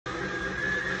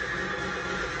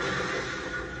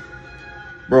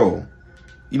Bro,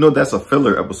 you know that's a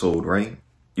filler episode, right?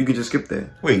 You can just skip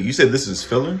that. Wait, you said this is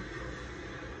filler?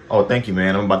 Oh, thank you,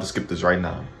 man. I'm about to skip this right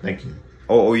now. Thank you.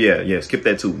 Oh yeah, skip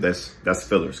that too. That's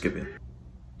filler. Skip it.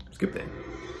 Skip that.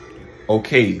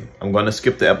 Okay, I'm gonna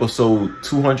skip the episode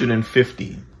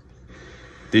 250.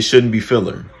 This shouldn't be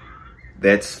filler.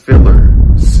 That's filler.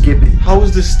 Skip it. How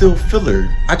is this still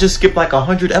filler? I just skipped like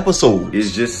 100 episodes.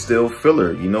 It's just still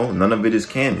filler, you know? None of it is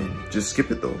canon. Just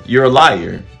skip it though. You're a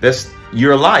liar.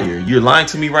 You're a liar. You're lying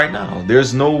to me right now.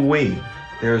 There's no way.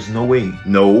 There's no way.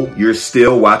 No, you're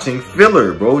still watching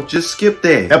filler, bro. Just skip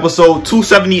that. Episode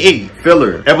 278.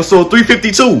 Filler. Episode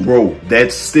 352. Bro,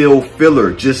 that's still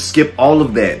filler. Just skip all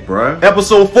of that, bruh.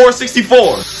 Episode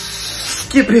 464.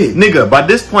 Skip it. Nigga, by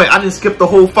this point, I didn't skip the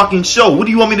whole fucking show. What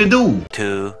do you want me to do?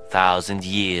 2,000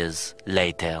 years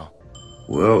later.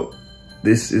 Well,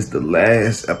 this is the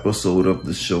last episode of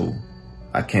the show.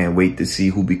 I can't wait to see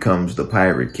who becomes the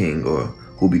Pirate King or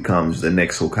who becomes the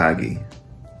next Hokage.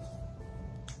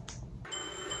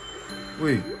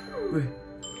 Wait.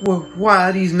 Why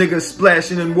are these niggas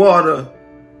splashing in water?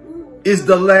 Is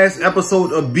the last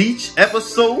episode a beach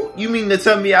episode? You mean to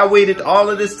tell me I waited all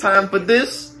of this time for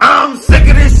this? I'm sick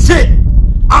of this shit!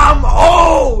 I'm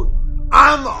old!